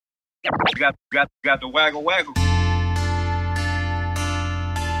Got the waggle waggle.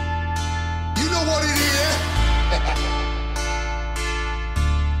 You know what it is?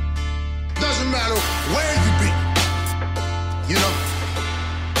 Doesn't matter where you be. You know,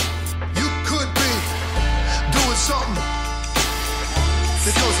 you could be doing something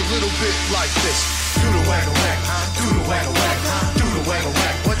that goes a little bit like this. Do the waggle waggle, do the waggle waggle, do the waggle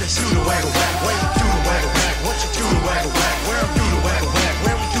waggle. What they do the waggle waggle, where you do the waggle waggle, what you do the waggle waggle, where I'm do the waggle waggle,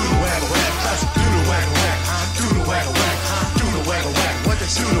 where we do the waggle waggle. Let's do the waggle waggle, do the waggle waggle, do the waggle waggle. What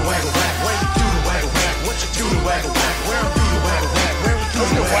they do the waggle waggle, where you do the waggle waggle, what you do the waggle waggle, where I'm do the waggle waggle, where we do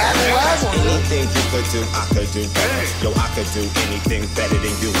the waggle waggle. Anything you could do, I could do better. Yo, I could do anything better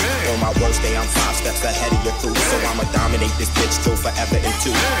than you. On my worst day, I'm 5 steps ahead of your crew. So I'ma dominate this bitch till forever and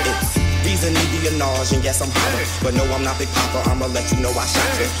two. It's reason, media, knowledge, and yes, I'm hollering. But no, I'm not Big Papa, I'ma let you know I shot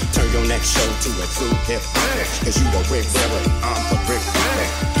you. Turn your next show to a true hip-hopper. Cause you the Rick Wearer, I'm the Rick Wearer.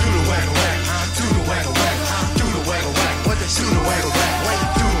 Do the waggle waggle, do the waggle waggle, do the waggle waggle. What they do the waggle waggle, where you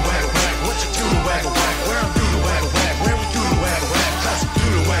do the waggle waggle, what you do the waggle waggle, where I'm do the waggle waggle, where we do the waggle waggle. Let's do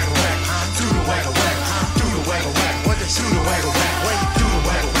the waggle waggle, do the waggle waggle, do the waggle waggle. What they do the waggle waggle, where you do the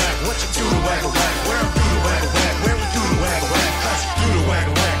waggle waggle, what you do the waggle waggle, where I'm do the waggle waggle, where we do the waggle waggle. Let's do the waggle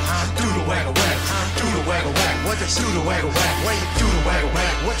waggle, do the waggle waggle, do the waggle waggle. What they do the waggle waggle, where you do the waggle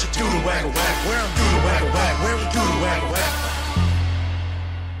waggle, what you do the waggle waggle, where I'm do the waggle waggle, where we do the waggle waggle.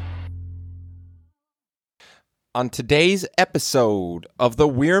 On today's episode of the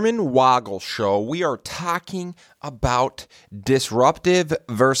Wierman Waggle Show, we are talking about disruptive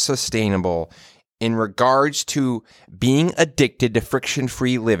versus sustainable in regards to being addicted to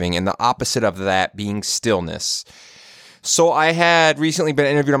friction-free living and the opposite of that being stillness. So I had recently been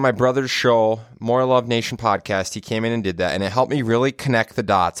interviewed on my brother's show, More Love Nation podcast. He came in and did that, and it helped me really connect the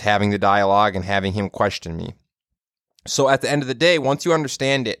dots, having the dialogue and having him question me. So at the end of the day, once you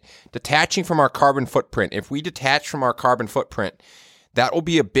understand it, detaching from our carbon footprint, if we detach from our carbon footprint, that will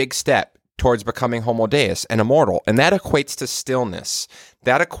be a big step towards becoming Homo Deus and immortal. And that equates to stillness.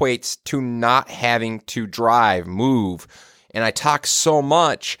 That equates to not having to drive, move. And I talk so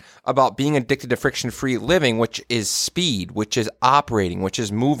much about being addicted to friction-free living, which is speed, which is operating, which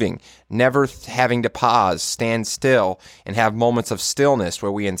is moving, never having to pause, stand still, and have moments of stillness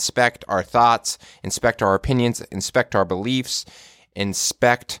where we inspect our thoughts, inspect our opinions, inspect our beliefs,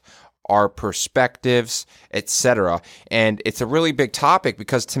 inspect our perspectives, etc. And it's a really big topic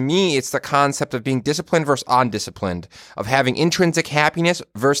because to me, it's the concept of being disciplined versus undisciplined, of having intrinsic happiness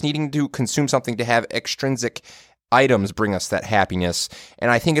versus needing to consume something to have extrinsic items bring us that happiness.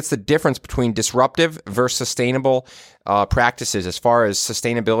 And I think it's the difference between disruptive versus sustainable practices as far as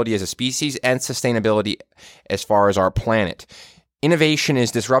sustainability as a species and sustainability as far as our planet. Innovation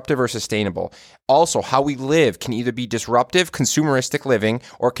is disruptive or sustainable. Also, how we live can either be disruptive, consumeristic living,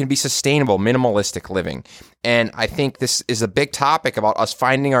 or can be sustainable, minimalistic living. And I think this is a big topic about us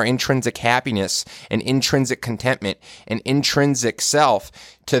finding our intrinsic happiness and intrinsic contentment and intrinsic self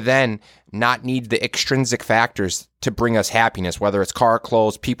to then not need the extrinsic factors to bring us happiness, whether it's car,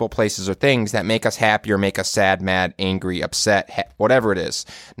 clothes, people, places, or things that make us happy or make us sad, mad, angry, upset, whatever it is.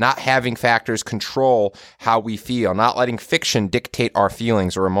 Not having factors control how we feel, not letting fiction dictate our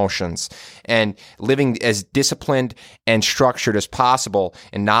feelings or emotions, and living as disciplined and structured as possible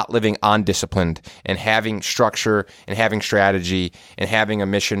and not living undisciplined, and having structure and having strategy and having a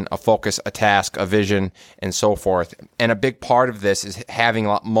mission, a focus, a task, a vision, and so forth. And a big part of this is having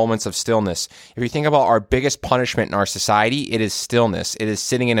moments of stillness. If you think about our biggest punishment in our society, it is stillness. It is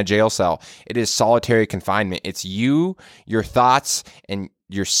sitting in a jail cell. It is solitary confinement. It's you, your thoughts, and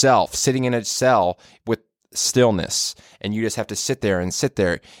yourself sitting in a cell with stillness. And you just have to sit there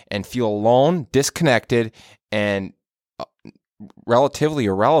and feel alone, disconnected, and relatively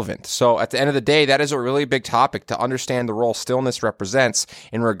irrelevant. So at the end of the day, that is a really big topic to understand the role stillness represents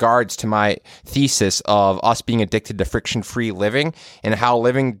in regards to my thesis of us being addicted to friction-free living and how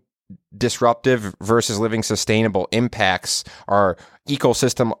living disruptive versus living sustainable impacts our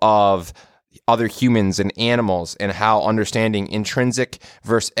ecosystem of other humans and animals, and how understanding intrinsic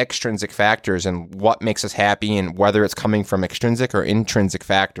versus extrinsic factors and what makes us happy and whether it's coming from extrinsic or intrinsic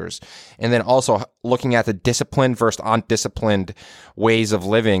factors. And then also looking at the disciplined versus undisciplined ways of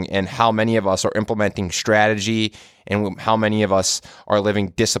living and how many of us are implementing strategy and how many of us are living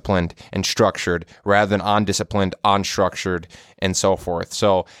disciplined and structured rather than undisciplined, unstructured, and so forth.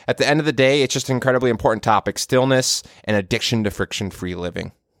 So at the end of the day, it's just an incredibly important topic, stillness and addiction to friction-free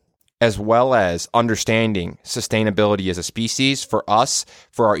living, as well as understanding sustainability as a species for us,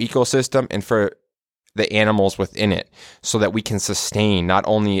 for our ecosystem, and for the animals within it, so that we can sustain not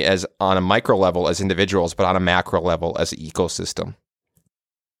only as on a micro level as individuals, but on a macro level as an ecosystem.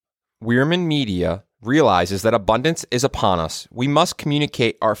 Wierman Media realizes that abundance is upon us. We must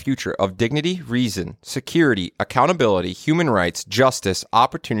communicate our future of dignity, reason, security, accountability, human rights, justice,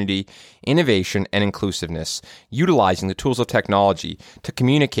 opportunity, innovation, and inclusiveness, utilizing the tools of technology to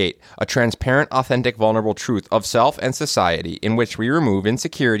communicate a transparent, authentic, vulnerable truth of self and society in which we remove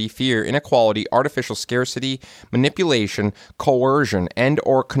insecurity, fear, inequality, artificial scarcity, manipulation, coercion, and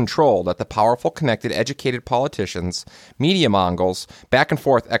or control that the powerful, connected, educated politicians, media mongols,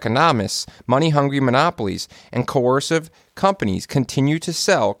 back-and-forth economists, money-hungry monopolies, and coercive companies continue to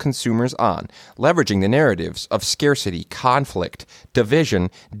sell consumers on, leveraging the narratives of scarcity, conflict, division,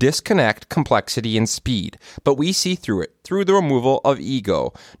 disconnect, complexity, and speed. But we see through it, through the removal of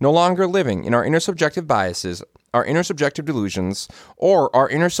ego, no longer living in our intersubjective biases, our intersubjective delusions, or our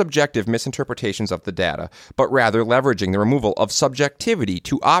intersubjective misinterpretations of the data, but rather leveraging the removal of subjectivity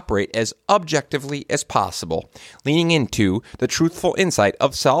to operate as objectively as possible, leaning into the truthful insight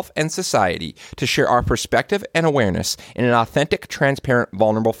of self and society to share our perspective and awareness in an authentic, transparent,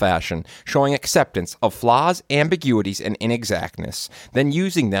 vulnerable fashion, showing acceptance of flaws, ambiguities, and inexactness, then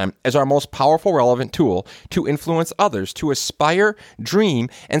using them as our most powerful, relevant tool to influence others to aspire, dream,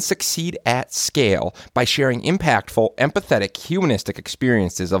 and succeed at scale by sharing impactful, empathetic, humanistic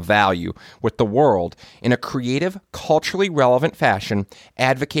experiences of value with the world in a creative, culturally relevant fashion,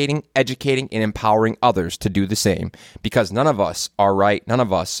 advocating, educating, and empowering others to do the same. Because none of us are right, none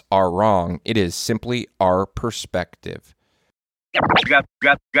of us are wrong. It is simply our perspective. You got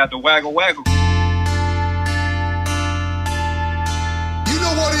the waggle waggle. You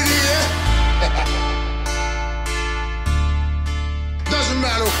know what it is? Doesn't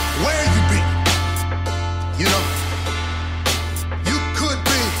matter where you be. You know, you could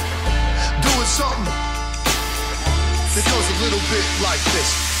be doing something that goes a little bit like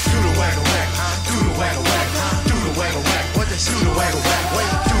this. Do the waggle waggle, do the waggle waggle, do the waggle waggle. What they do the waggle waggle, wait,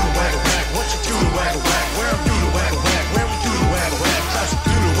 do the waggle waggle. What you do the waggle waggle, where do the waggle waggle, where we do the waggle waggle. Just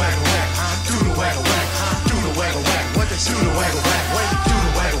do the waggle waggle, do the waggle waggle, do the waggle waggle. What they do the waggle waggle, wait, do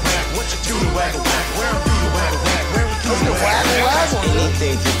the waggle waggle. What you do the waggle waggle, where do the waggle waggle, where we do the waggle waggle.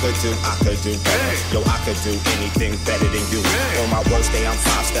 Anything you could do, I could do better. Yo, I could do anything better than you. On my worst day, I'm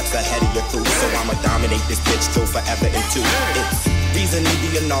 5 steps ahead of your crew. So I'ma dominate this bitch till forever and two. It's reason to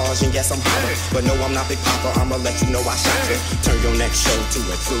be a knowledge, and yes, I'm hollering. But no, I'm not Big Papa, I'ma let you know I shot you. Turn your next show to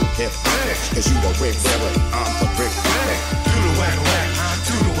a true hip hop. Cause you the brick bearer, I'm the brick bearer. Do the waggle